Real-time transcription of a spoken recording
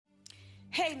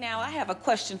Hey, now I have a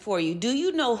question for you. Do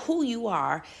you know who you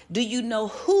are? Do you know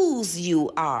whose you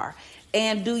are?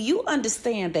 And do you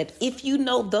understand that if you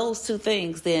know those two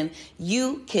things, then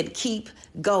you can keep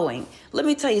going? Let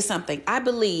me tell you something. I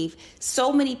believe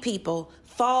so many people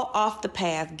fall off the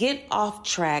path, get off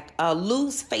track,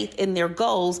 lose faith in their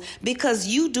goals because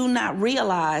you do not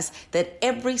realize that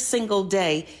every single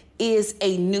day is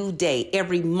a new day.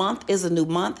 Every month is a new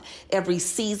month. Every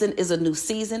season is a new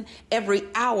season. Every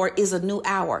hour is a new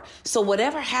hour. So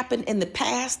whatever happened in the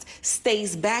past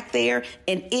stays back there,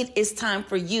 and it is time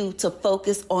for you to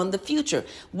focus on the future.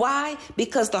 Why?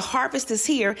 Because the harvest is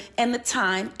here and the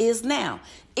time is now.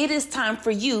 It is time for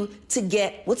you to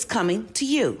get what's coming to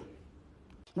you.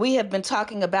 We have been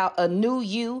talking about a new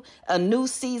you, a new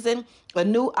season, a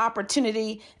new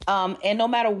opportunity. And no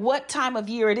matter what time of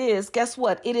year it is, guess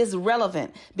what? It is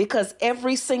relevant because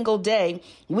every single day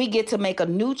we get to make a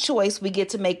new choice. We get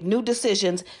to make new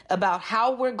decisions about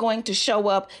how we're going to show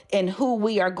up and who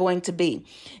we are going to be.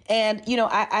 And, you know,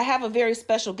 I have a very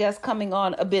special guest coming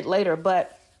on a bit later,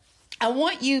 but I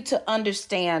want you to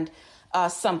understand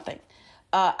something.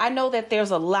 I know that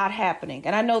there's a lot happening,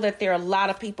 and I know that there are a lot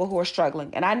of people who are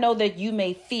struggling, and I know that you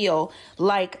may feel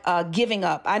like giving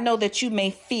up. I know that you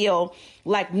may feel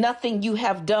like nothing you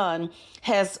have done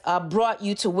has brought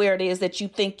you to where it is that you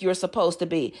think you're supposed to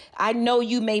be. I know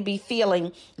you may be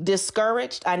feeling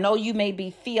discouraged. I know you may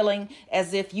be feeling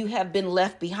as if you have been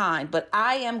left behind, but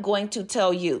I am going to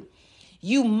tell you,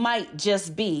 you might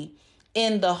just be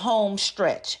in the home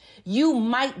stretch. You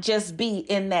might just be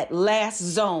in that last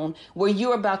zone where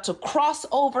you're about to cross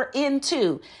over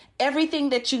into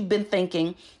everything that you've been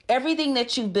thinking, everything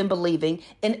that you've been believing,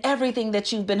 and everything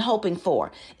that you've been hoping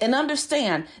for. And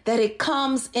understand that it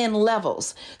comes in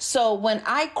levels. So when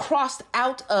I crossed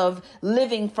out of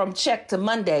living from check to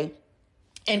Monday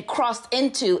and crossed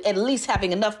into at least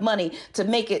having enough money to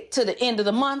make it to the end of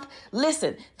the month,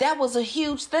 listen, that was a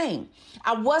huge thing.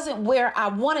 I wasn't where I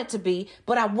wanted to be,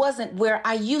 but I wasn't where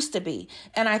I used to be.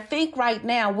 And I think right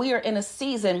now we are in a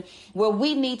season where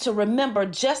we need to remember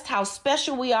just how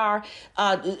special we are,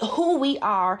 who we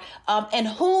are, and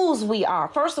whose we are.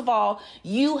 First of all,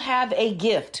 you have a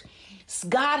gift.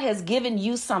 God has given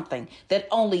you something that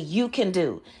only you can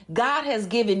do. God has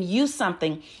given you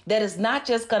something that is not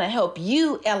just going to help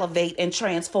you elevate and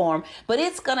transform, but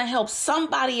it's going to help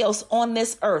somebody else on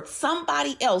this earth.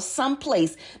 Somebody else,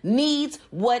 someplace needs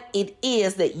what it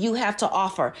is that you have to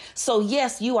offer. So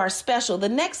yes, you are special. The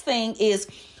next thing is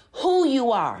who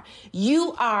you are.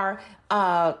 You are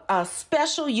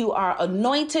special. You are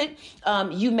anointed.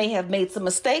 You may have made some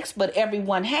mistakes, but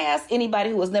everyone has.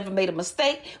 Anybody who has never made a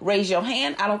mistake, raise your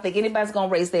hand. I don't think anybody's going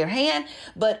to raise their hand,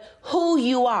 but who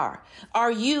you are.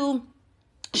 Are you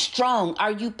strong?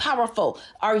 Are you powerful?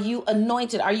 Are you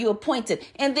anointed? Are you appointed?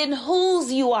 And then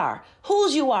whose you are.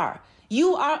 Whose you are.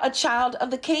 You are a child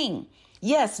of the King.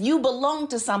 Yes, you belong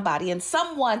to somebody and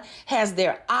someone has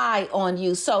their eye on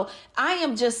you. So I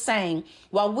am just saying,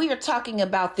 while we are talking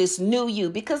about this new you,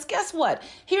 because guess what?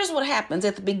 Here's what happens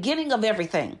at the beginning of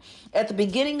everything, at the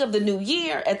beginning of the new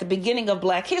year, at the beginning of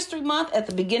Black History Month, at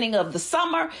the beginning of the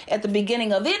summer, at the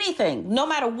beginning of anything, no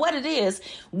matter what it is,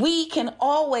 we can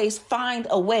always find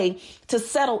a way to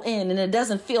settle in and it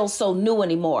doesn't feel so new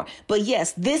anymore. But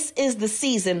yes, this is the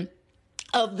season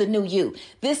of the new you.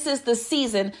 This is the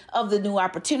season of the new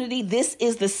opportunity. This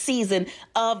is the season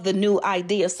of the new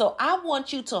idea. So I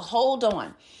want you to hold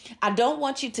on. I don't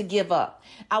want you to give up.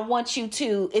 I want you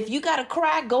to, if you got to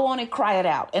cry, go on and cry it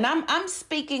out. And I'm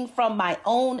speaking from my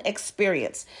own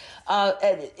experience.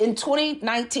 In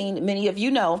 2019, many of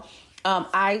you know,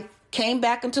 I came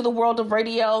back into the world of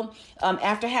radio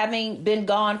after having been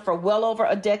gone for well over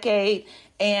a decade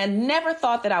and never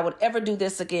thought that I would ever do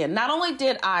this again. Not only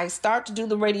did I start to do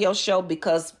the radio show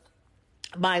because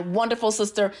my wonderful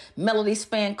sister, Melody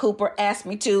Span Cooper, asked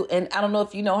me to, and I don't know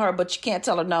if you know her, but you can't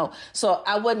tell her no. So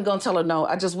I wasn't going to tell her no.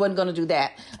 I just wasn't going to do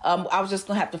that. I was just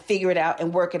going to have to figure it out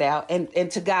and work it out. And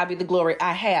to God be the glory,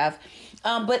 I have.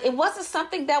 But it wasn't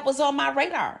something that was on my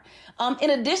radar.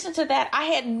 In addition to that, I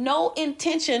had no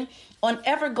intention on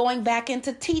ever going back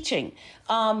into teaching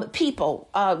people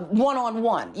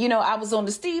one-on-one. You know, I was on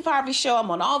the Steve Harvey show.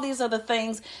 I'm on all these other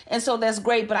things. And so that's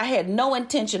great. But I had no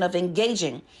intention of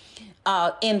engaging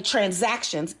in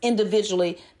transactions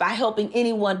individually by helping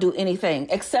anyone do anything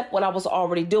except what I was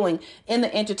already doing in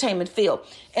the entertainment field.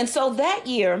 And so that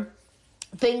year,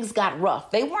 things got rough.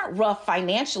 They weren't rough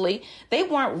financially. They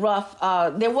weren't rough.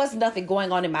 There was nothing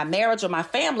going on in my marriage or my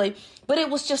family, but it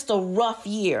was just a rough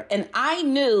year. And I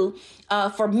knew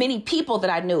for many people that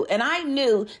I knew, and I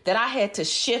knew that I had to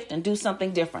shift and do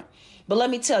something different. But let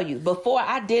me tell you, before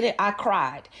I did it, I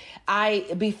cried.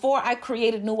 Before I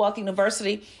created New Wealth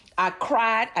University, I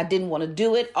cried. I didn't want to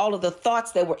do it. All of the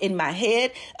thoughts that were in my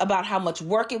head about how much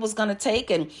work it was going to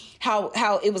take and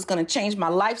how it was going to change my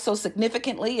life so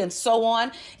significantly and so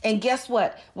on. And guess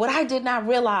what? What I did not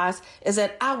realize is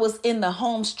that I was in the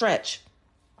home stretch.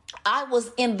 I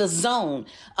was in the zone,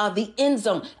 the end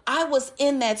zone. I was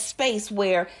in that space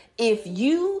where if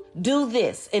you do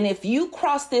this and if you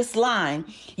cross this line,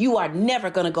 you are never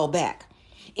going to go back.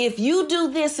 If you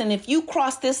do this and if you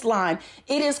cross this line,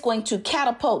 it is going to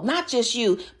catapult not just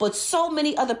you, but so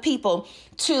many other people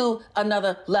to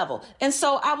another level. And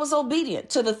so I was obedient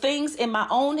to the things in my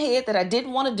own head that I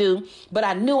didn't want to do, but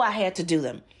I knew I had to do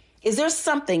them. Is there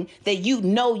something that you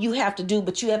know you have to do,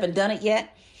 but you haven't done it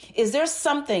yet? Is there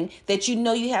something that you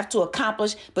know you have to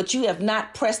accomplish, but you have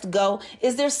not pressed go?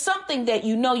 Is there something that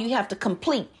you know you have to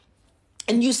complete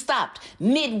and you stopped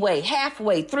midway,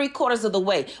 halfway, 3/4 of the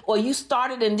way, or you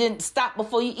started and didn't stop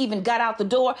before you even got out the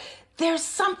door? There's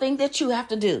something that you have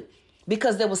to do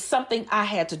because there was something I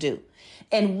had to do.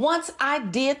 And once I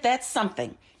did that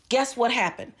something, guess what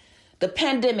happened? The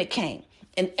pandemic came.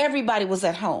 And everybody was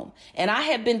at home. And I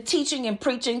had been teaching and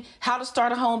preaching how to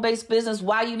start a home-based business,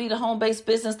 why you need a home-based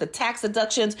business, the tax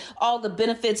deductions, all the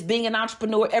benefits, being an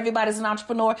entrepreneur. Everybody's an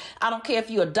entrepreneur. I don't care if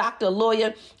you're a doctor, a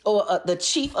lawyer, or the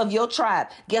chief of your tribe.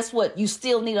 Guess what? You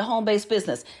still need a home-based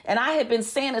business. And I had been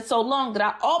saying it so long that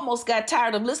I almost got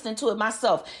tired of listening to it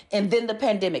myself. And then the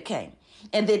pandemic came.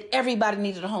 And then everybody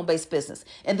needed a home-based business.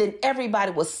 And then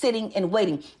everybody was sitting and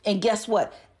waiting. And guess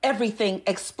what? Everything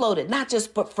exploded, not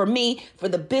just for me, for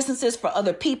the businesses, for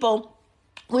other people.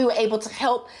 We were able to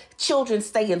help children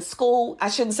stay in school. I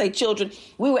shouldn't say children.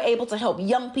 We were able to help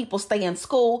young people stay in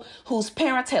school whose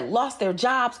parents had lost their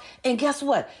jobs. And guess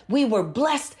what? We were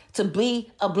blessed to be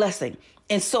a blessing.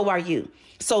 And so are you.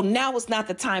 So now is not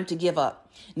the time to give up.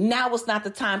 Now is not the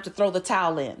time to throw the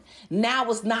towel in. Now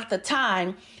is not the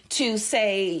time to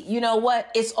say, you know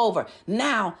what, it's over.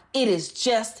 Now it is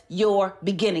just your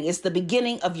beginning. It's the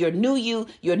beginning of your new you,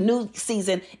 your new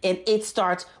season, and it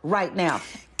starts right now.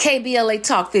 KBLA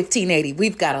Talk 1580.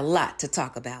 We've got a lot to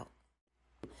talk about.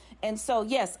 And so,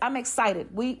 yes, I'm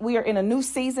excited. We are in a new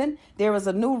season. There is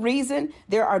a new reason.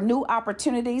 There are new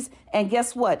opportunities. And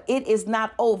guess what? It is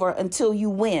not over until you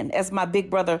win, as my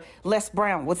big brother Les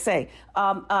Brown would say.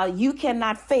 You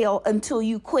cannot fail until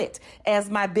you quit, as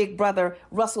my big brother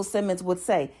Russell Simmons would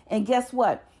say. And guess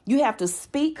what? You have to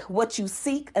speak what you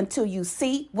seek until you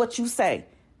see what you say.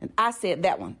 And I said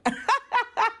that one.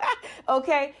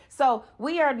 Okay, so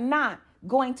we are not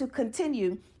going to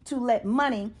continue to let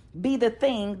money be the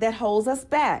thing that holds us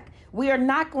back. We are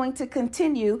not going to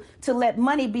continue to let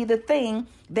money be the thing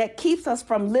that keeps us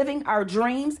from living our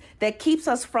dreams, that keeps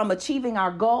us from achieving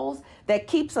our goals, that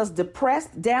keeps us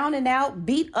depressed, down and out,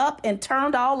 beat up, and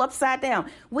turned all upside down.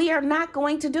 We are not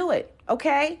going to do it,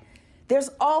 okay? There's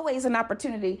always an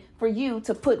opportunity for you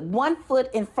to put one foot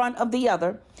in front of the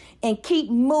other and keep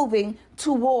moving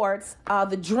towards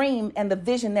the dream and the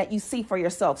vision that you see for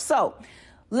yourself. So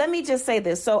let me just say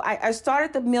this. So I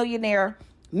started the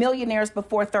Millionaires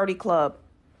Before 30 Club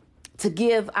to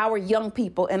give our young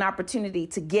people an opportunity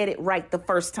to get it right the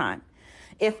first time.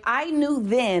 If I knew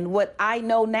then what I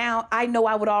know now, I know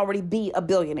I would already be a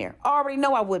billionaire. I already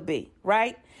know I would be,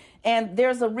 right? And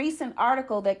there's a recent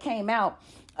article that came out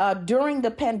during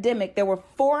the pandemic. There were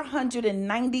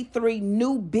 493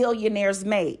 new billionaires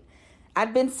made.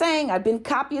 I've been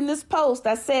copying this post.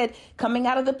 I said, coming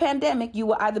out of the pandemic, you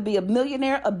will either be a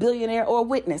millionaire, a billionaire, or a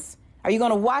witness. Are you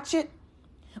going to watch it?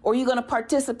 Or are you going to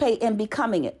participate in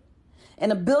becoming it?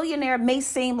 And a billionaire may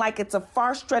seem like it's a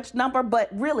far-stretched number, but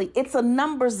really, it's a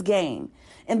numbers game.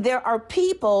 And there are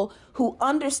people who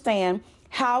understand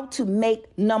how to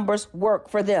make numbers work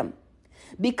for them.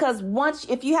 Because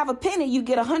if you have a penny, you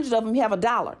get 100 of them, you have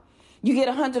 $1. You get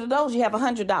 100 of those, you have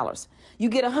 $100. You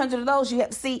get 100 of those,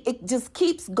 it just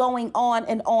keeps going on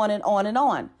and on and on and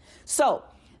on. So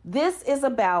this is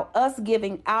about us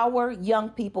giving our young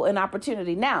people an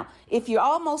opportunity. Now, if you're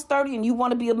almost 30 and you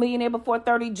want to be a millionaire before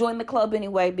 30, join the club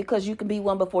anyway, because you can be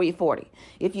one before you're 40.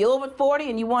 If you're over 40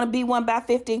 and you want to be one by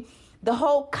 50, the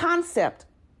whole concept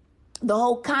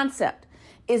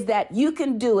is that you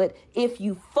can do it if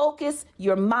you focus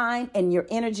your mind and your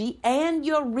energy and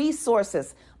your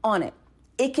resources on it.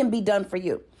 It can be done for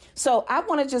you. So I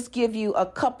want to just give you a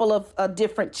couple of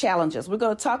different challenges. We're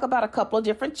going to talk about a couple of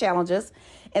different challenges.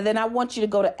 And then I want you to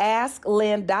go to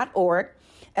asklynn.org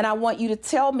and I want you to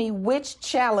tell me which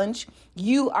challenge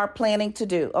you are planning to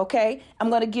do. Okay. I'm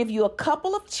going to give you a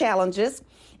couple of challenges,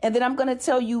 and then I'm going to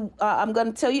tell you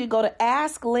to go to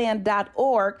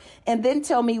asklynn.org and then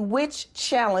tell me which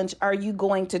challenge are you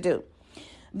going to do.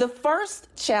 The first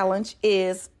challenge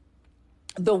is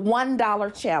the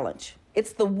 $1 challenge.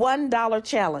 It's the $1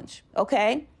 challenge.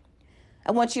 Okay.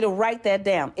 I want you to write that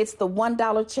down. It's the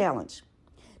 $1 challenge.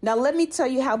 Now, let me tell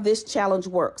you how this challenge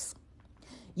works.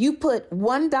 You put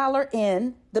 $1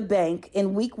 in the bank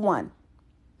in week 1.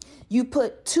 You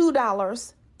put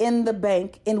 $2 in the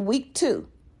bank in week 2.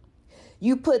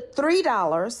 You put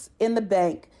 $3 in the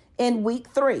bank in week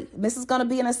 3. This is going to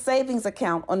be in a savings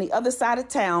account on the other side of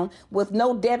town with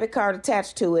no debit card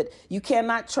attached to it. You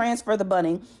cannot transfer the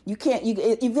money. You'd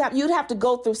have to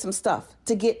go through some stuff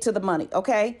to get to the money.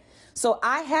 Okay. So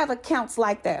I have accounts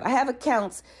like that. I have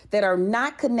accounts that are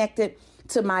not connected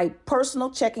to my personal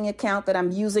checking account that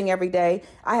I'm using every day.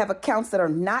 I have accounts that are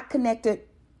not connected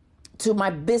to my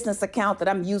business account that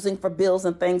I'm using for bills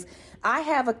and things. I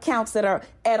have accounts that are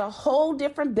at a whole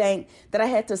different bank that I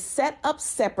had to set up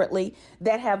separately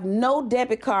that have no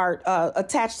debit card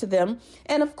attached to them.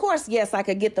 And of course, yes, I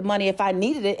could get the money if I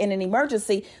needed it in an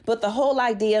emergency. But the whole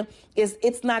idea is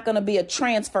it's not going to be a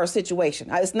transfer situation.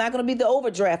 It's not going to be the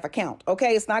overdraft account.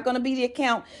 OK, it's not going to be the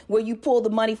account where you pull the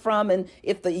money from and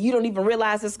you don't even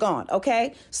realize it's gone.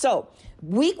 OK, so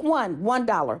week 1,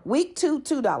 $1, week 2,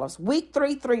 $2, week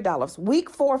 3, $3, week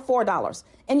 4, $4,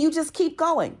 and you just keep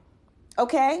going.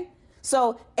 Okay,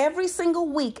 so every single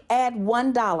week, add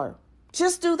 $1.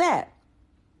 Just do that.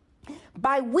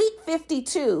 By week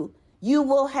 52, you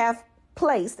will have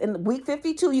placed in week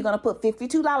 52, you're going to put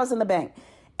 $52 in the bank.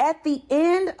 At the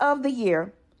end of the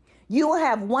year, you will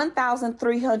have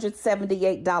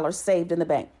 $1,378 saved in the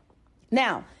bank.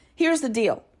 Now, here's the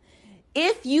deal.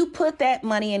 If you put that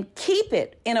money and keep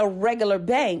it in a regular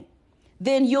bank,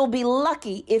 then you'll be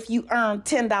lucky if you earn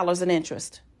 $10 in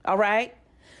interest. All right.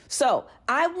 So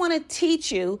I want to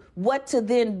teach you what to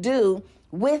then do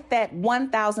with that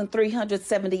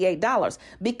 $1,378,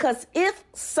 because if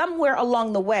somewhere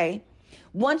along the way,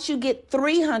 once you get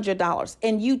 $300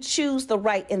 and you choose the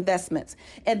right investments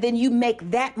and then you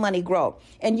make that money grow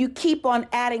and you keep on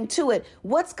adding to it,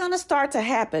 what's going to start to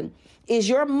happen is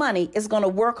your money is going to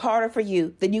work harder for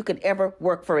you than you can ever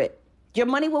work for it. Your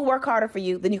money will work harder for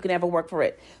you than you can ever work for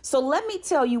it. So let me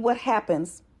tell you what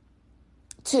happens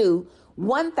to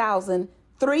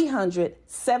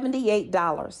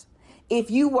 $1,378 if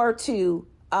you were to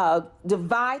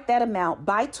divide that amount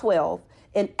by 12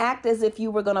 and act as if you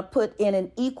were going to put in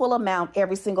an equal amount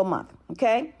every single month.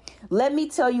 Okay, let me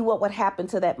tell you what would happen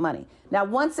to that money. Now,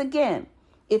 once again,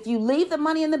 if you leave the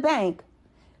money in the bank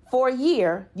for a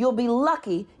year, you'll be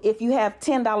lucky if you have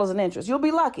 $10 in interest. You'll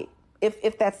be lucky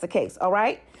if that's the case. All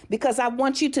right, because I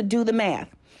want you to do the math.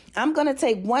 I'm going to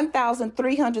take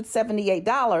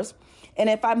 $1,378, and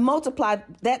if I multiply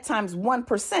that times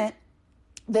 1%,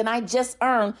 then I just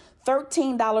earn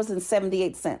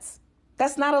 $13.78.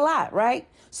 That's not a lot, right?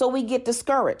 So we get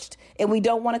discouraged and we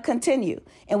don't want to continue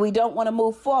and we don't want to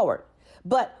move forward.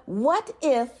 But what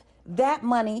if that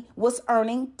money was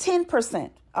earning 10%?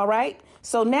 All right.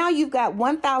 So now you've got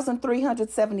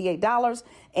 $1,378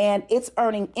 and it's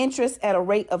earning interest at a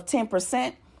rate of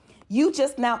 10%. You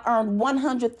just now earn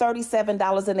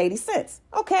 $137.80.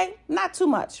 Okay. Not too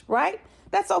much, right?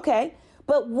 That's okay.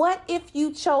 But what if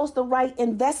you chose the right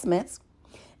investments?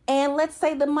 And let's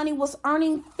say the money was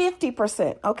earning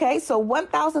 50%. Okay, so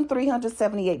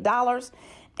 $1,378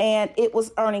 and it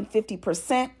was earning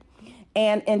 50%.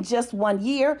 And in just 1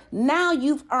 year, now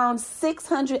you've earned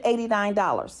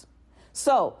 $689.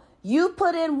 So you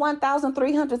put in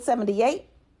 $1,378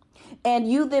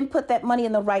 and you then put that money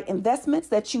in the right investments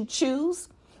that you choose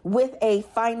with a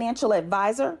financial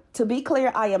advisor. To be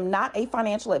clear, I am not a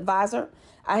financial advisor.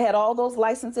 I had all those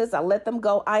licenses. I let them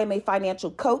go. I am a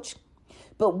financial coach.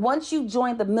 But once you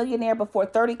join the Millionaire Before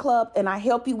 30 Club and I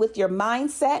help you with your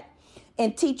mindset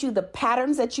and teach you the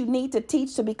patterns that you need to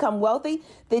teach to become wealthy,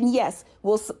 then yes,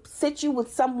 we'll sit you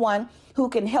with someone who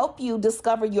can help you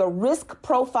discover your risk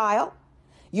profile,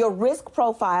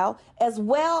 as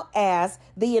well as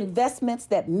the investments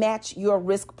that match your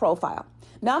risk profile.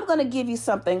 Now, I'm going to give you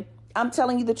something. I'm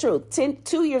telling you the truth.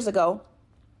 2 years ago,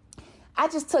 I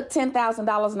just took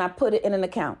 $10,000 and I put it in an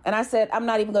account. And I said, I'm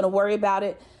not even going to worry about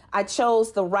it. I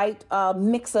chose the right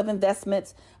mix of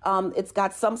investments. It's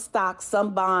got some stocks,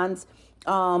 some bonds.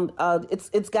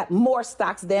 It's got more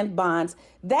stocks than bonds.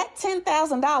 That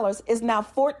 $10,000 is now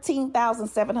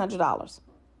 $14,700.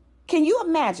 Can you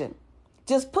imagine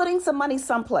just putting some money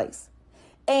someplace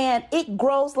and it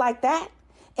grows like that?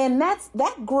 And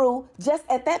that grew just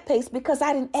at that pace because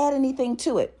I didn't add anything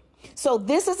to it. So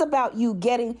this is about you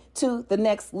getting to the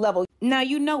next level. Now,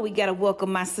 we got to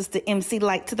welcome my sister MC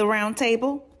Light to the round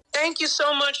table. Thank you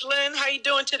so much, Lynn. How you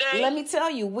doing today? Let me tell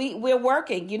you, we're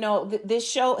working. This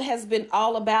show has been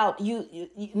all about you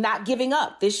not giving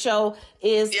up. This show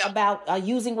is about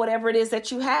using whatever it is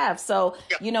that you have. So,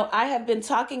 I have been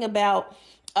talking about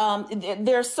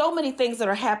there are so many things that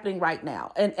are happening right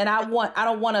now. And I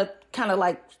don't want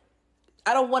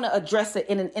to address it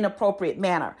in an inappropriate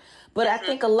manner. But I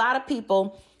think a lot of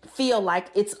people feel like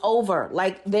it's over.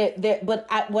 Like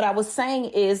what I was saying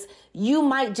is you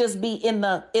might just be in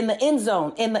the end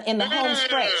zone, in the home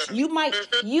stretch.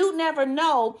 You never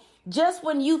know. Just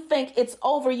when you think it's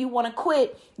over, you want to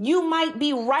quit, you might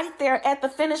be right there at the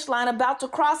finish line about to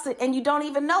cross it and you don't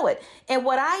even know it. And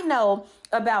what I know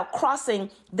about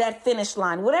crossing that finish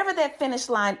line, whatever that finish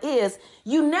line is,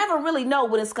 you never really know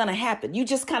when it's going to happen. You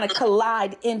just kind of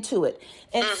collide into it.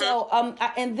 And so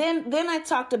and then I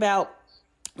talked about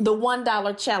the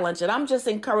 $1 challenge. And I'm just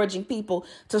encouraging people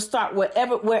to start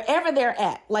wherever they're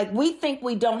at. Like, we think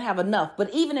we don't have enough,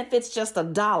 but even if it's just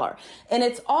 $1, and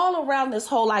it's all around this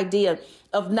whole idea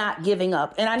of not giving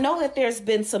up. And I know that there's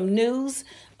been some news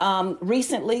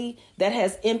recently that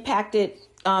has impacted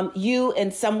you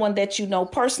and someone that you know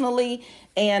personally,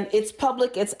 and it's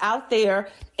public, it's out there,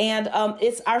 and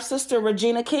it's our sister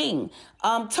Regina King.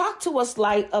 Talk to us,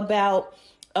 Light, about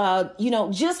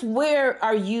just where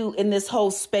are you in this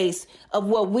whole space of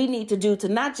what we need to do to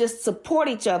not just support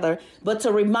each other, but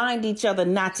to remind each other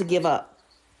not to give up?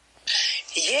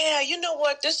 Yeah, you know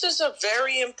what? This is a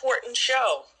very important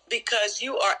show because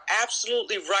you are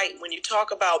absolutely right when you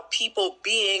talk about people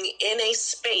being in a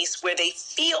space where they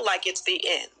feel like it's the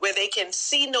end, where they can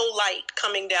see no light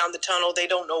coming down the tunnel. They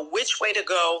don't know which way to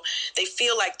go. They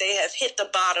feel like they have hit the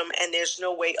bottom and there's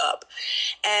no way up.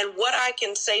 And what I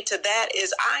can say to that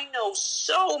is I know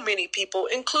so many people,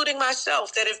 including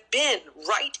myself, that have been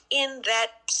right in that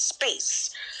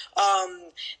space,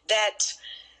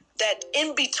 that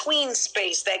in-between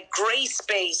space, that gray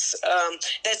space,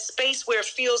 that space where it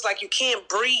feels like you can't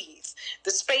breathe, the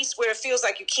space where it feels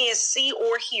like you can't see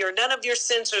or hear. None of your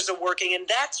sensors are working. And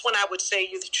that's when I would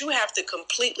say that you have to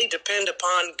completely depend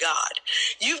upon God.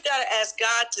 You've got to ask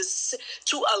God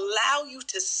to allow you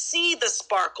to see the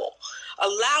sparkle,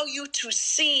 allow you to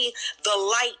see the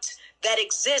light that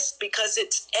exists, because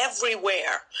it's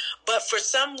everywhere. But for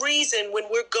some reason, when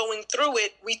we're going through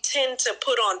it, we tend to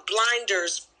put on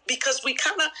blinders because we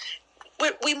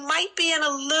might be in a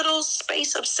little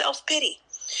space of self-pity.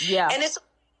 Yeah. And it's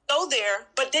go there,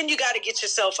 but then you got to get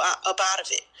yourself up out of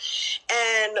it.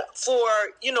 And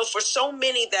for so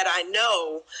many that I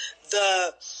know,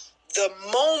 the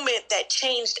moment that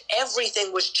changed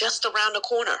everything was just around the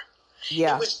corner.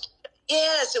 Yeah.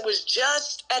 It was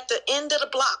just at the end of the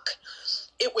block.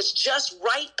 It was just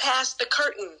right past the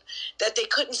curtain that they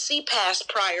couldn't see past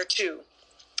prior to.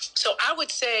 So I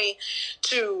would say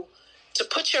to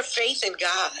put your faith in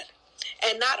God.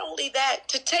 And not only that,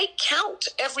 to take count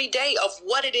every day of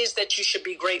what it is that you should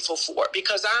be grateful for.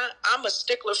 Because I'm a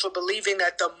stickler for believing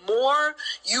that the more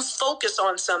you focus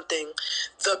on something,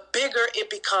 the bigger it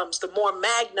becomes, the more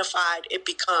magnified it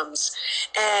becomes.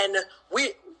 And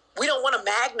we don't want to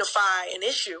magnify an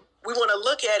issue. We want to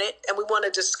look at it and we want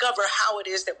to discover how it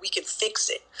is that we can fix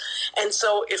it. And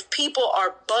so if people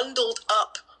are bundled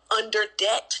up under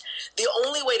debt, the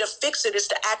only way to fix it is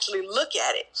to actually look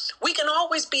at it. We can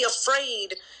always be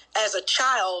afraid as a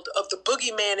child of the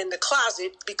boogeyman in the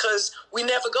closet because we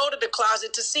never go to the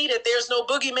closet to see that there's no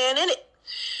boogeyman in it.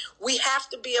 We have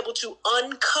to be able to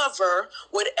uncover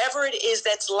whatever it is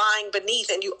that's lying beneath,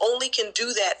 and you only can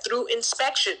do that through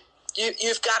inspection.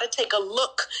 You've got to take a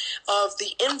look of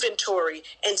the inventory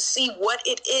and see what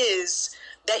it is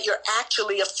that you're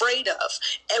actually afraid of.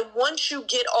 And once you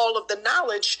get all of the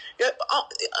knowledge,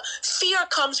 fear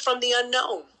comes from the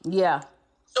unknown. Yeah.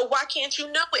 So why can't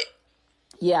you know it?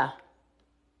 Yeah.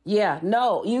 Yeah,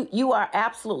 no, you are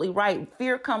absolutely right.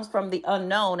 Fear comes from the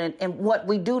unknown. And what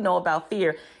we do know about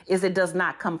fear is it does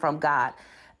not come from God.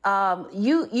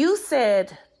 You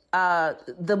said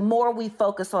the more we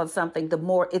focus on something, the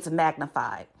more it's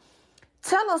magnified.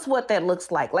 Tell us what that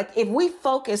looks like. Like if we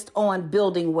focused on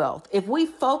building wealth, if we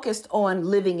focused on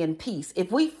living in peace,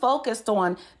 if we focused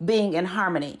on being in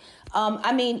harmony.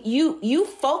 You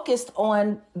focused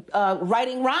on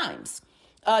writing rhymes.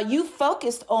 You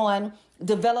focused on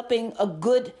developing a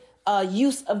good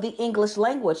use of the English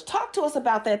language. Talk to us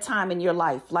about that time in your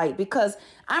life, like, because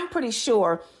I'm pretty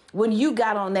sure when you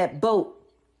got on that boat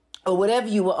or whatever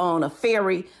you were on, a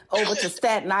ferry over to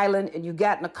Staten Island, and you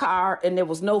got in a car and there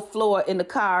was no floor in the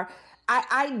car,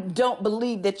 I don't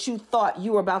believe that you thought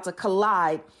you were about to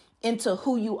collide into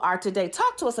who you are today.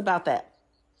 Talk to us about that.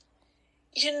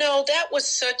 You know, that was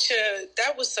such a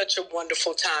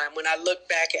wonderful time when I look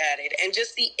back at it, and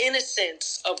just the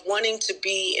innocence of wanting to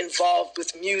be involved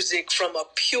with music from a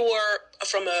pure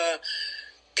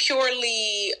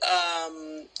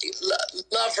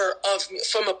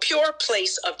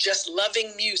place of just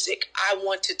loving music. I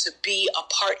wanted to be a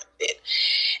part of it,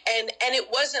 and it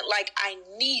wasn't like I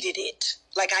needed it.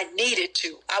 Like I needed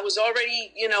to. I was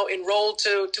already, enrolled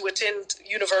to attend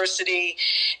university,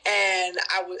 and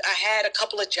I had a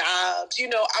couple of jobs.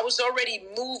 I was already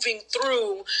moving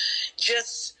through,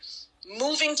 just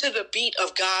moving to the beat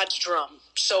of God's drum.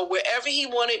 So wherever he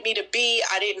wanted me to be,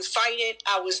 I didn't fight it.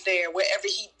 I was there. Wherever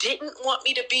he didn't want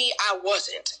me to be, I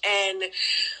wasn't. And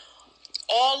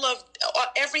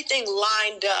everything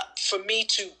lined up for me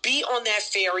to be on that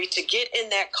ferry, to get in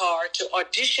that car, to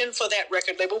audition for that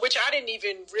record label, which I didn't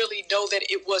even really know that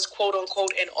it was quote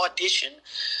unquote an audition.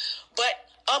 But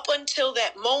up until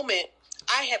that moment,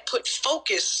 I had put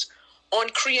focus on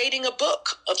creating a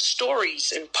book of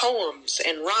stories and poems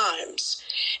and rhymes.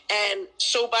 And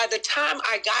so by the time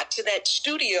I got to that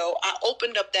studio, I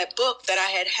opened up that book that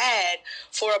I had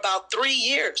for about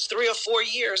 3 or 4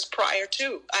 years prior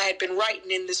to. I had been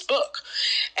writing in this book.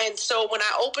 And so when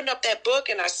I opened up that book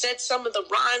and I said some of the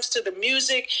rhymes to the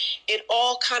music, it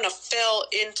all kind of fell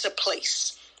into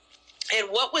place. And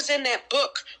what was in that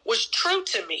book was true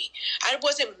to me. I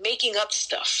wasn't making up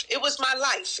stuff. It was my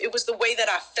life. It was the way that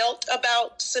I felt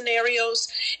about scenarios.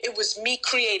 It was me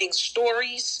creating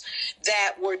stories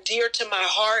that were dear to my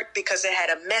heart because it had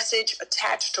a message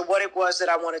attached to what it was that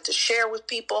I wanted to share with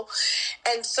people.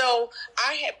 And so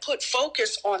I had put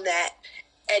focus on that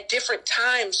at different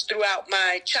times throughout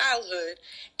my childhood.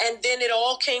 And then it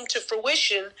all came to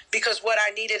fruition because what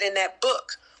I needed in that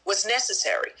book was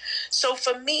necessary. So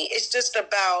for me, it's just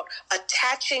about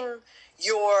attaching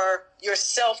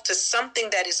yourself to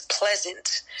something that is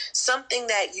pleasant, something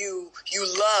that you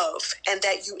love and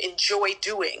that you enjoy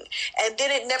doing. And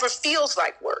then it never feels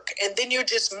like work. And then you're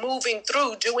just moving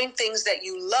through doing things that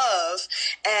you love.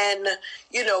 And,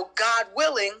 God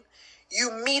willing,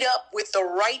 you meet up with the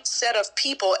right set of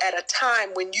people at a time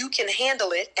when you can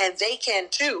handle it and they can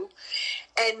too.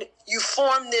 And you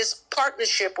form this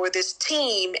partnership or this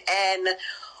team, and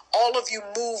all of you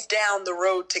move down the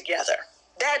road together.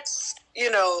 That's,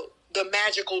 the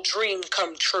magical dream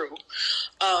come true.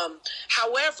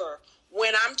 However,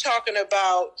 when I'm talking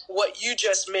about what you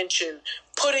just mentioned,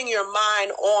 putting your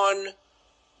mind on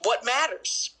what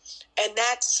matters, and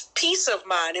that's peace of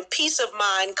mind. And peace of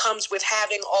mind comes with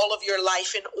having all of your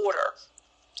life in order.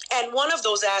 And one of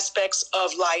those aspects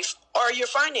of life are your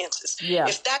finances. Yeah.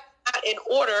 If that's not in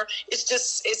order, it's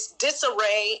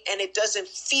disarray and it doesn't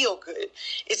feel good.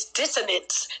 It's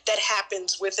dissonance that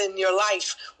happens within your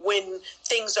life when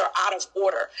things are out of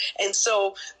order. And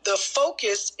so the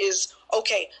focus is,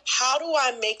 okay, how do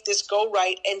I make this go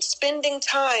right? And spending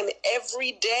time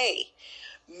every day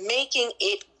making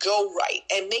it go right.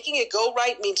 And making it go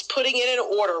right means putting it in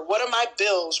order. What are my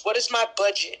bills? What is my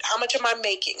budget? How much am I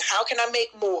making? How can I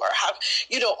make more?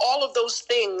 All of those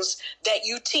things that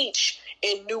you teach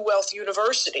in New Wealth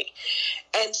University.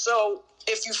 And so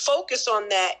if you focus on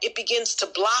that, it begins to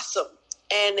blossom.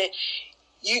 And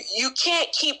you can't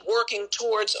keep working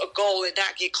towards a goal and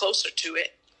not get closer to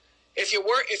it. If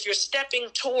you're stepping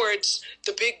towards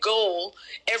the big goal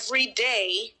every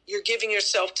day, you're giving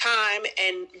yourself time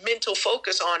and mental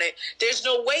focus on it. There's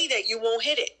no way that you won't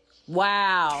hit it.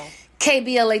 Wow.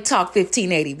 KBLA Talk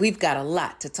 1580. We've got a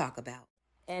lot to talk about.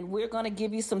 And we're going to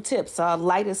give you some tips.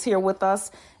 Light is here with us.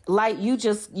 Light, you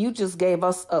just gave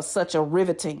us such a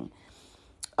riveting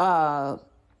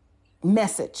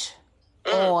message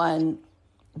on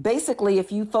basically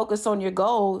if you focus on your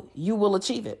goal, you will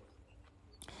achieve it.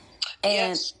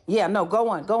 And yes. Go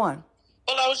on.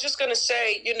 Well, I was just going to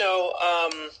say,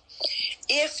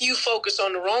 if you focus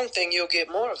on the wrong thing, you'll get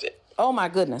more of it. Oh, my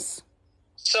goodness.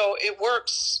 So it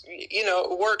works,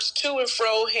 it works to and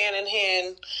fro, hand in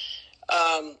hand,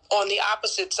 on the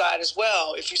opposite side as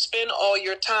well. If you spend all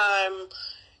your time,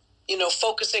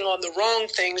 focusing on the wrong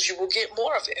things, you will get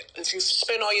more of it. If you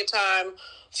spend all your time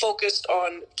focused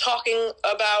on talking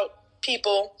about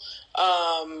people,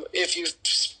 if you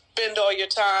spend all your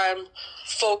time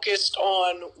focused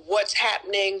on what's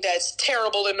happening that's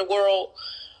terrible in the world,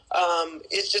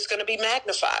 it's just going to be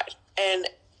magnified. And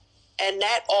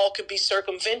that all could be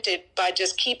circumvented by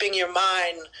just keeping your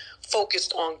mind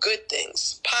focused on good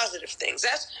things, positive things.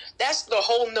 That's the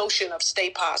whole notion of stay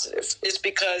positive, is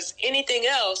because anything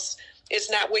else is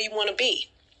not where you want to be.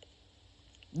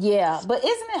 Yeah, but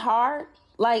isn't it hard?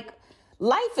 Like,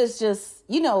 life is just,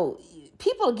 we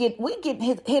get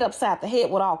hit upside the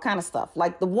head with all kind of stuff.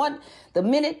 Like the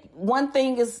minute one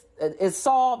thing is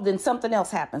solved, then something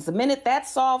else happens. The minute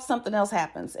that's solved, something else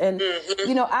happens. And,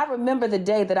 I remember the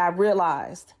day that I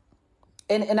realized,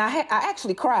 and I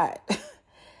actually cried.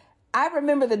 I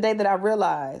remember the day that I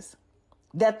realized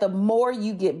that the more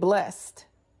you get blessed,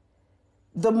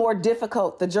 the more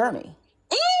difficult the journey.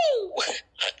 Ooh!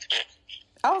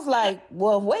 I was like,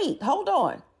 well, wait, hold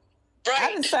on. Right.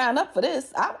 I didn't sign up for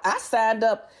this. I signed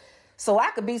up so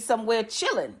I could be somewhere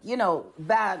chilling,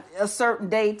 by a certain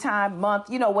day, time, month,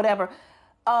 whatever.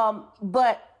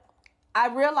 But I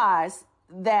realized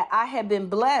that I had been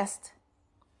blessed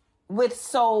with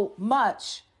so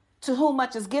much. To whom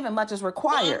much is given, much is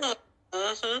required.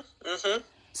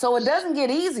 So it doesn't get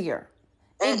easier.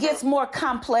 It gets more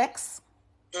complex.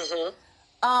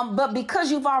 But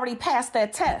because you've already passed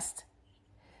that test,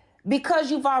 because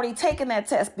you've already taken that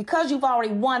test, because you've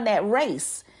already won that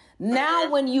race, now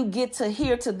when you get to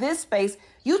here to this space,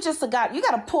 you got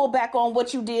to pull back on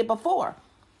what you did before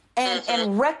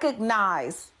and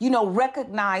recognize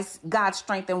God's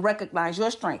strength and recognize your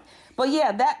strength. But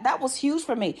yeah, that was huge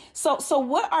for me. So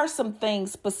what are some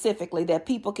things specifically that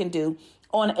people can do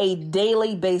on a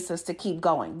daily basis to keep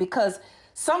going? Because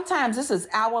sometimes this is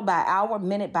hour by hour,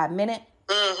 minute by minute.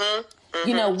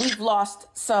 We've lost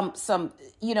some,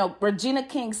 Regina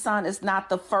King's son is not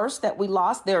the first that we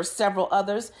lost. There are several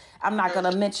others. I'm not going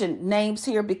to mention names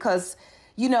here because,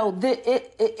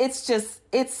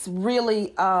 it's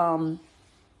really,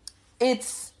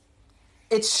 it's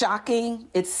shocking.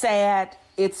 It's sad.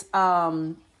 It's,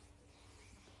 but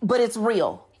it's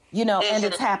real, and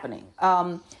it's happening.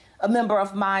 A member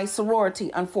of my sorority,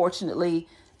 unfortunately,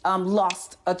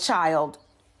 lost a child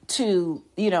to,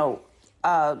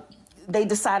 they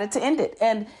decided to end it.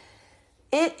 And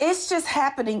it's just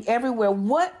happening everywhere.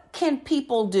 What can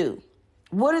people do?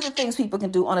 What are the things people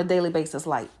can do on a daily basis,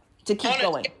 like, to keep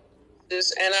going?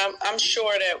 And I'm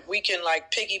sure that we can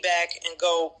piggyback and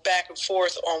go back and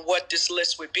forth on what this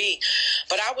list would be.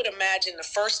 But I would imagine the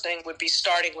first thing would be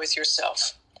starting with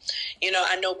yourself.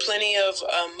 I know plenty of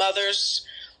mothers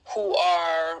who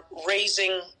are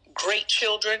raising great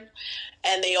children,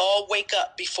 and they all wake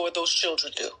up before those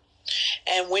children do.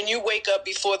 And when you wake up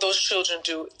before those children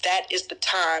do, that is the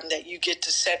time that you get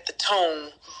to set the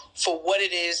tone for what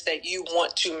it is that you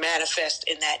want to manifest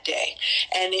in that day.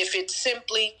 And if it's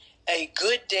simply a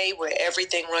good day where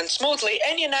everything runs smoothly,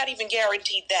 and you're not even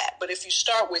guaranteed that, but if you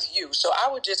start with you. So I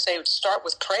would just say start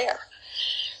with prayer.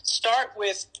 Start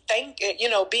with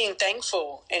being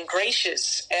thankful and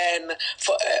gracious and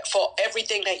for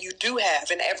everything that you do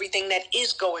have and everything that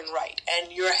is going right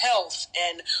and your health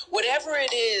and whatever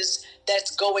it is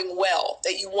that's going well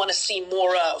that you want to see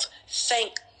more of.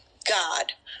 Thank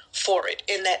God for it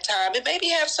in that time, and maybe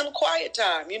have some quiet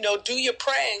time, do your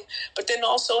praying, but then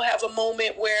also have a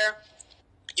moment where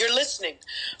you're listening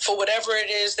for whatever it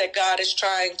is that God is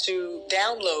trying to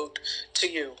download to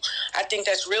you. I think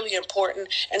that's really important.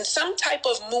 And some type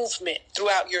of movement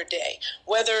throughout your day,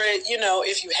 whether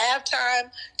if you have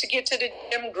time to get to the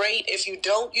gym, great. If you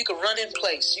don't, you can run in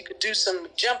place. You could do some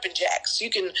jumping jacks. You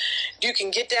can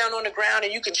get down on the ground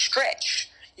and you can stretch.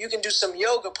 You can do some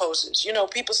yoga poses.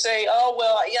 People say, oh,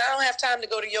 well, I don't have time to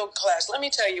go to yoga class. Let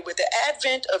me tell you, with the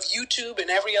advent of YouTube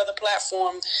and every other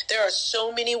platform, there are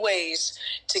so many ways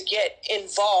to get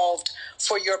involved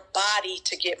for your body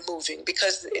to get moving,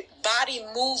 because body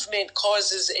movement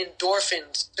causes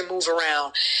endorphins to move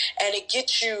around, and it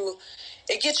gets you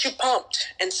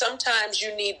pumped. And sometimes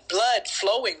you need blood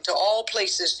flowing to all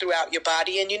places throughout your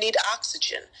body, and you need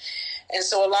oxygen. And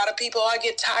so a lot of people, I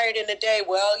get tired in the day.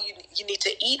 Well, you need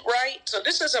to eat right. So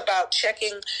this is about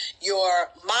checking your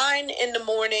mind in the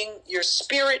morning, your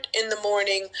spirit in the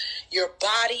morning, your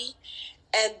body,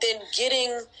 and then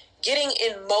getting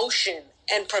in motion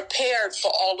and prepared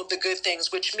for all of the good things,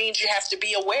 which means you have to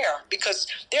be aware, because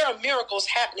there are miracles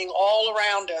happening all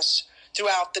around us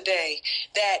throughout the day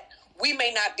that we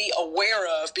may not be aware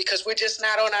of because we're just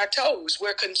not on our toes.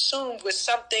 We're consumed with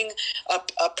something, a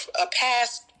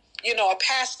past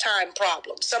pastime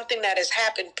problem, something that has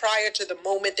happened prior to the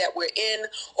moment that we're in,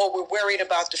 or we're worried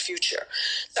about the future.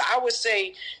 So I would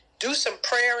say do some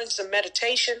prayer and some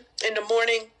meditation in the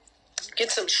morning.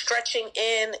 Get some stretching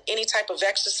in, any type of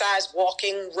exercise,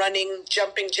 walking, running,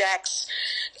 jumping jacks,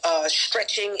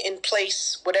 stretching in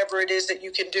place, whatever it is that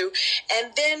you can do.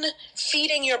 And then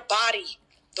feeding your body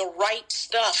the right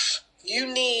stuff. You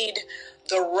need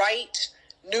the right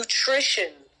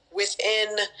nutrition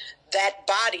within that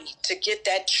body to get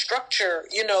that structure,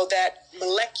 that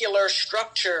molecular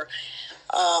structure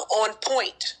on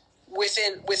point,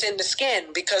 within the skin,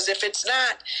 because if it's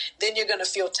not, then you're going to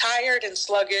feel tired and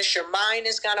sluggish. Your mind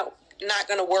is not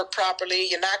going to work properly.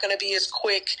 You're not going to be as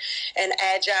quick and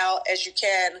agile as you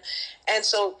can. And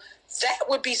so that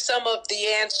would be some of the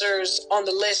answers on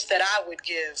the list that I would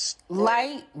give.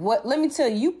 Light, what? Let me tell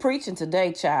you, you preaching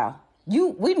today, child.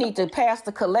 We need to pass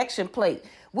the collection plate.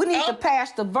 We need to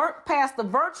pass the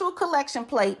virtual collection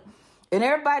plate, and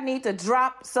everybody need to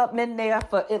drop something in there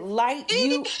for it. Light,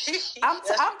 you.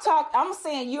 I'm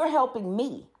saying you're helping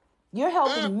me. You're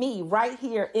helping me right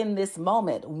here in this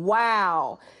moment.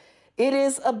 Wow, it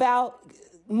is about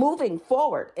moving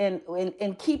forward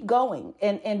and keep going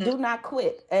and do not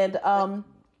quit. And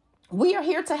we are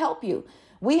here to help you.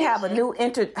 We have a new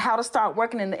how to start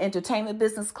working in the entertainment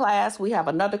business class. We have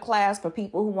another class for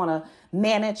people who want to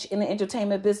manage in the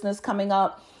entertainment business coming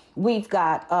up. We've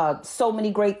got so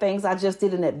many great things. I just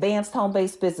did an advanced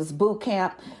home-based business boot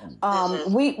camp.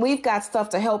 We've got stuff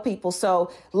to help people.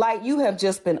 So, Light, you have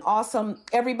just been awesome.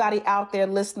 Everybody out there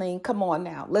listening, come on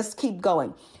now. Let's keep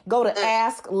going. Go to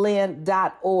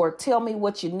asklynn.org. Tell me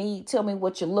what you need. Tell me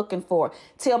what you're looking for.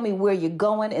 Tell me where you're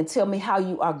going and tell me how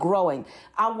you are growing.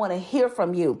 I want to hear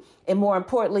from you. And more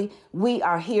importantly, we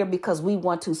are here because we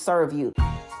want to serve you.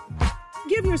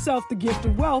 Give yourself the gift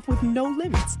of wealth with no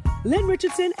limits. Lynn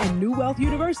Richardson and New Wealth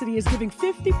University is giving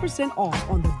 50% off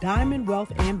on the Diamond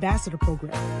Wealth Ambassador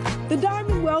Program. The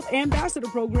Diamond Wealth Ambassador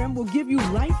Program will give you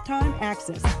lifetime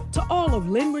access to all of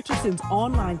Lynn Richardson's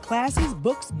online classes,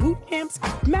 books, boot camps,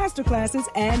 masterclasses,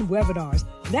 and webinars.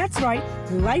 That's right,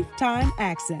 lifetime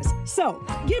access. So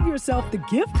give yourself the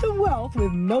gift of wealth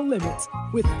with no limits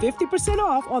with 50%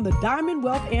 off on the Diamond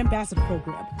Wealth Ambassador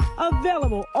Program.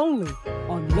 Available only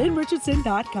on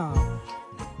lynnrichardson.com.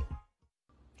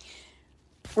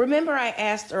 Remember, I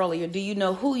asked earlier, do you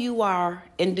know who you are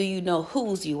and do you know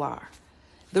whose you are?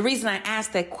 The reason I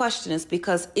asked that question is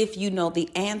because if you know the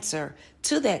answer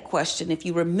to that question, if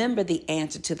you remember the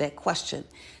answer to that question,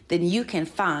 then you can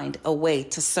find a way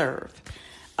to serve.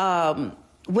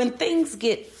 When things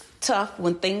get tough,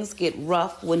 when things get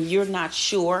rough, when you're not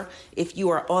sure if you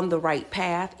are on the right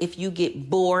path, if you get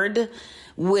bored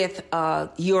with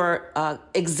your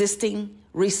existing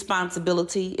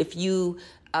responsibility, if you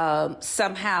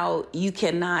somehow you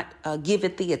cannot give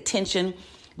it the attention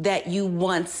that you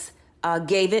once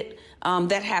gave it.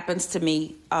 That happens to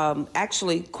me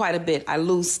actually quite a bit. I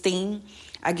lose steam.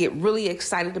 I get really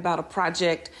excited about a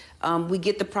project. We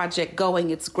get the project going.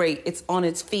 It's great. It's on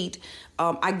its feet.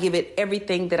 I give it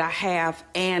everything that I have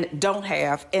and don't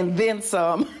have, and then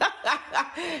some.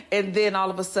 And then all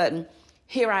of a sudden,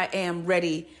 here I am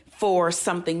ready for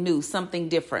something new, something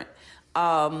different.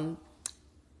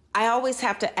 I always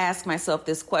have to ask myself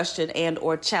this question and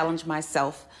or challenge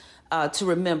myself to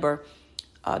remember,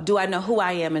 do I know who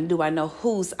I am and do I know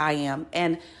whose I am?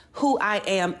 And who I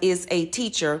am is a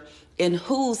teacher and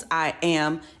whose I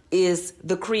am is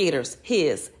the Creator's,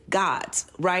 His, God's,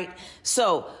 right?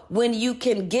 So when you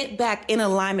can get back in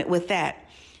alignment with that,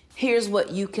 here's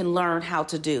what you can learn how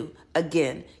to do.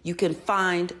 Again, you can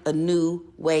find a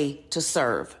new way to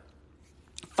serve.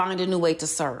 Find a new way to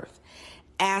serve.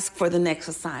 Ask for the next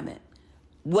assignment.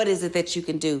 What is it that you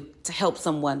can do to help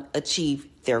someone achieve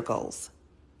their goals?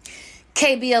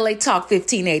 KBLA Talk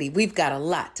 1580. We've got a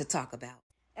lot to talk about.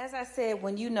 As I said,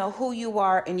 when you know who you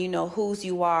are and you know whose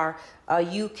you are,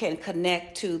 you can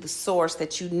connect to the source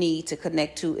that you need to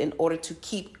connect to in order to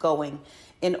keep going,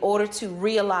 in order to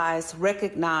realize,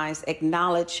 recognize,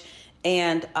 acknowledge,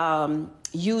 and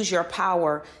use your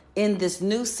power in this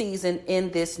new season,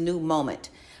 in this new moment.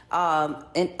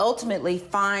 And ultimately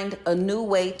find a new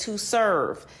way to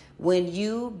serve. When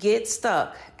you get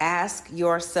stuck, ask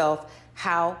yourself,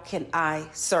 how can I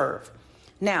serve?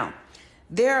 Now,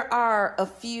 there are a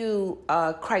few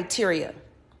criteria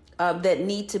that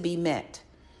need to be met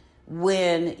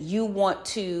when you want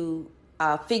to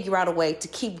figure out a way to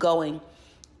keep going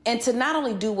and to not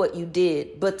only do what you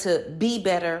did, but to be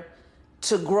better,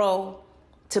 to grow,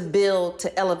 to build,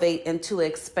 to elevate, and to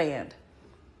expand.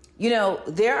 You know,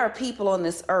 there are people on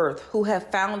this earth who have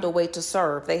found a way to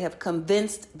serve. They have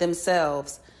convinced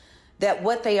themselves that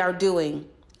what they are doing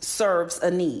serves a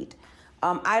need.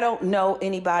 I don't know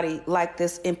anybody like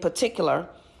this in particular,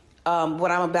 what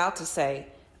I'm about to say,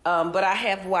 but I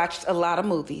have watched a lot of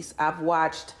movies. I've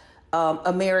watched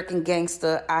American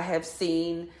Gangster. I have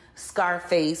seen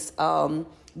Scarface,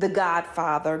 The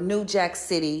Godfather, New Jack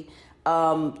City,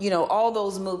 all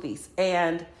those movies.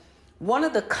 And one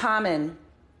of the common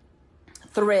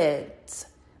threads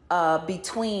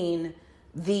between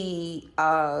the,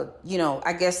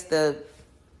 I guess the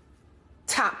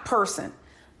top person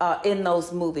in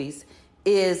those movies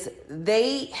is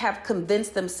they have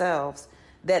convinced themselves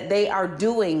that they are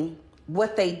doing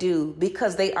what they do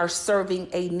because they are serving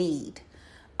a need.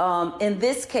 In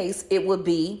this case, it would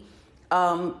be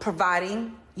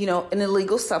providing, an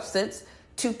illegal substance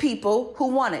to people who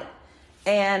want it.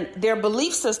 And their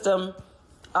belief system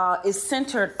is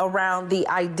centered around the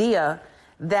idea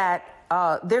that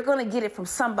they're going to get it from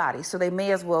somebody, so they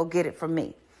may as well get it from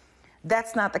me.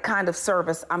 That's not the kind of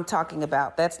service I'm talking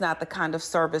about. That's not the kind of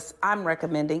service I'm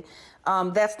recommending.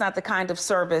 That's not the kind of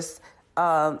service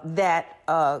that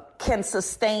can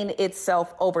sustain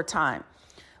itself over time.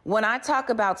 When I talk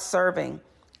about serving,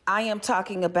 I am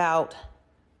talking about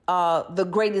the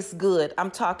greatest good.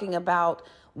 I'm talking about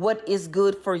what is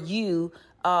good for you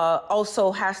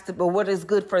what is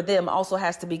good for them also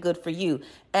has to be good for you,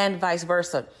 and vice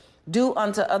versa. Do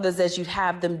unto others as you'd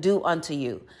have them do unto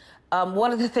you.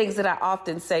 One of the things that I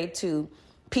often say to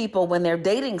people when they're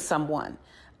dating someone,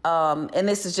 and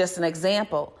this is just an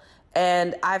example,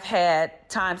 and I've had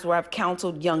times where I've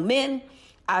counseled young men,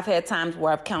 I've had times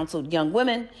where I've counseled young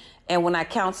women, and when I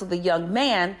counsel the young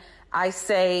man, I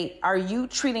say, are you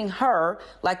treating her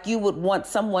like you would want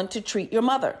someone to treat your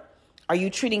mother? Are you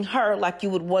treating her like you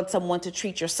would want someone to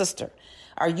treat your sister?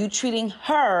 Are you treating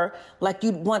her like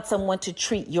you'd want someone to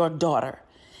treat your daughter?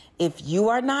 If you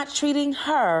are not treating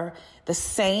her the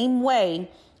same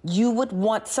way you would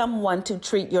want someone to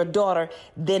treat your daughter,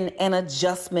 then an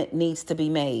adjustment needs to be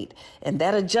made. And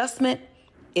that adjustment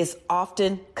is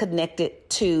often connected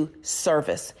to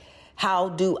service. How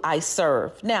do I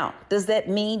serve? Now, does that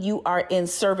mean you are in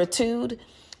servitude?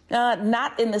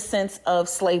 Not in the sense of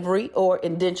slavery or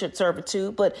indentured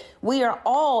servitude, but we are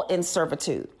all in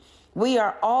servitude. We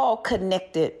are all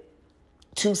connected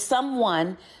to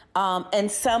someone and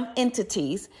some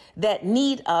entities that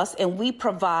need us, and we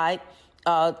provide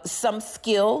some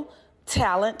skill,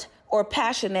 talent, or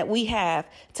passion that we have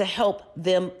to help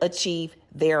them achieve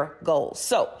their goals.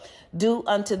 So do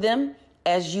unto them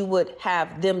as you would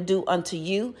have them do unto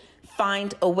you.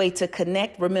 Find a way to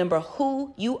connect. Remember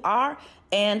who you are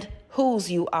and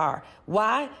whose you are.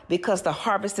 Why? Because the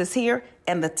harvest is here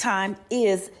and the time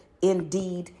is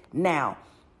indeed now.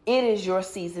 It is your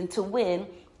season to win,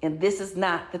 and this is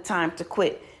not the time to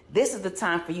quit. This is the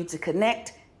time for you to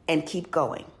connect and keep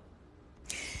going.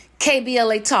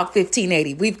 KBLA Talk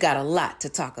 1580. We've got a lot to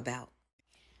talk about.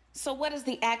 So what is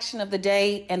the action of the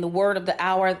day and the word of the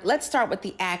hour? Let's start with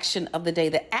the action of the day.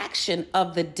 The action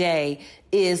of the day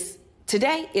is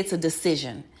today, it's a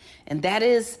decision. And that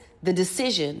is the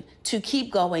decision to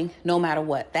keep going no matter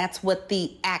what. That's what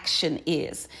the action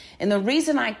is. And the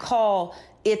reason I call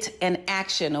it an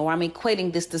action, or I'm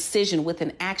equating this decision with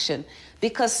an action,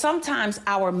 because sometimes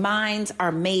our minds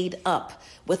are made up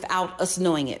without us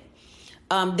knowing it.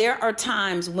 There are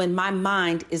times when my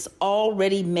mind is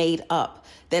already made up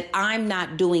that I'm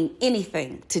not doing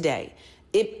anything today.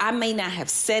 I may not have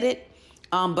said it,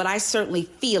 but I certainly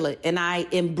feel it and I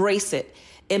embrace it.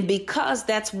 And because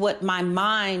that's what my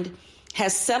mind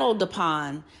has settled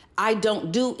upon, I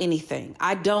don't do anything.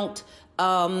 I don't,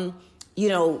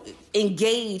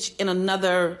 engage in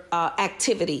another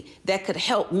activity that could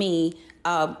help me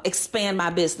expand my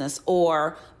business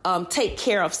or take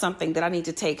care of something that I need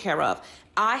to take care of.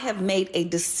 I have made a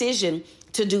decision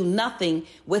to do nothing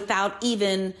without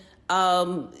even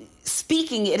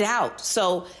speaking it out.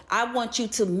 So I want you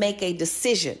to make a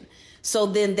decision. So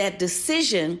then that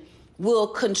decision will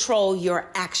control your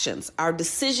actions. Our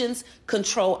decisions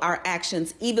control our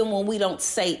actions, even when we don't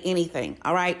say anything.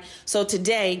 All right. So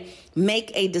today,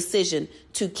 make a decision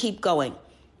to keep going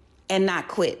and not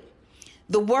quit.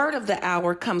 The word of the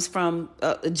hour comes from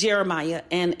Jeremiah.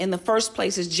 And in the first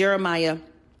place is Jeremiah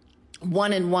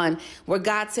 1:1, where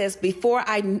God says, before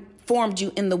I formed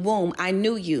you in the womb, I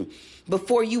knew you.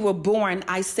 Before you were born,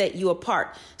 I set you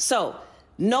apart. So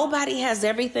nobody has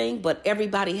everything, but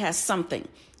everybody has something.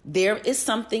 There is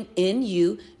something in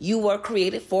you. You were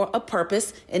created for a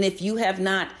purpose. And if you have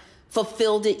not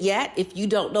fulfilled it yet, if you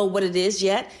don't know what it is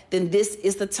yet, then this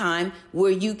is the time where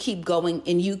you keep going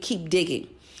and you keep digging.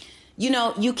 You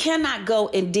know, you cannot go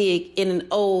and dig in an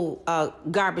old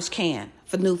garbage can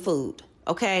for new food.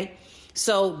 OK,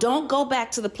 so don't go back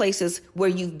to the places where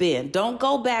you've been. Don't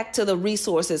go back to the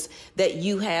resources that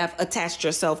you have attached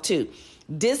yourself to.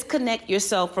 Disconnect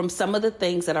yourself from some of the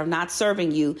things that are not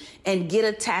serving you and get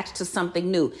attached to something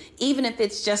new. Even if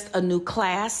it's just a new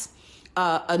class,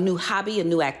 a new hobby, a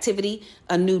new activity,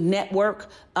 a new network,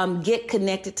 get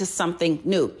connected to something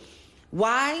new.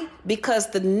 Why?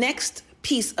 Because the next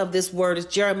piece of this word is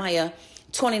Jeremiah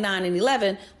 29 and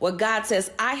 11, where God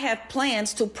says, I have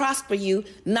plans to prosper you,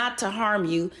 not to harm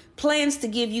you, plans to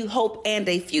give you hope and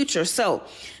a future. So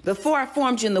before I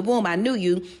formed you in the womb, I knew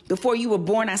you. Before you were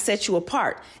born, I set you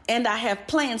apart. And I have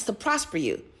plans to prosper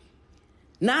you,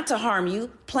 not to harm you,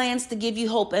 plans to give you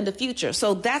hope and a future.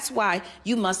 So that's why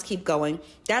you must keep going.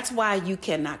 That's why you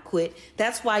cannot quit.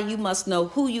 That's why you must know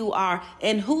who you are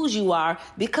and whose you are,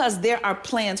 because there are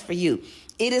plans for you.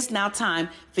 It is now time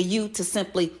for you to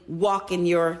simply walk in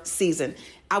your season.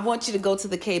 I want you to go to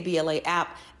the KBLA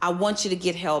app. I want you to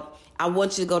get help. I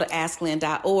want you to go to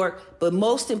asklynn.org. But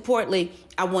most importantly,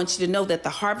 I want you to know that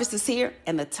the harvest is here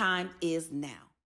and the time is now.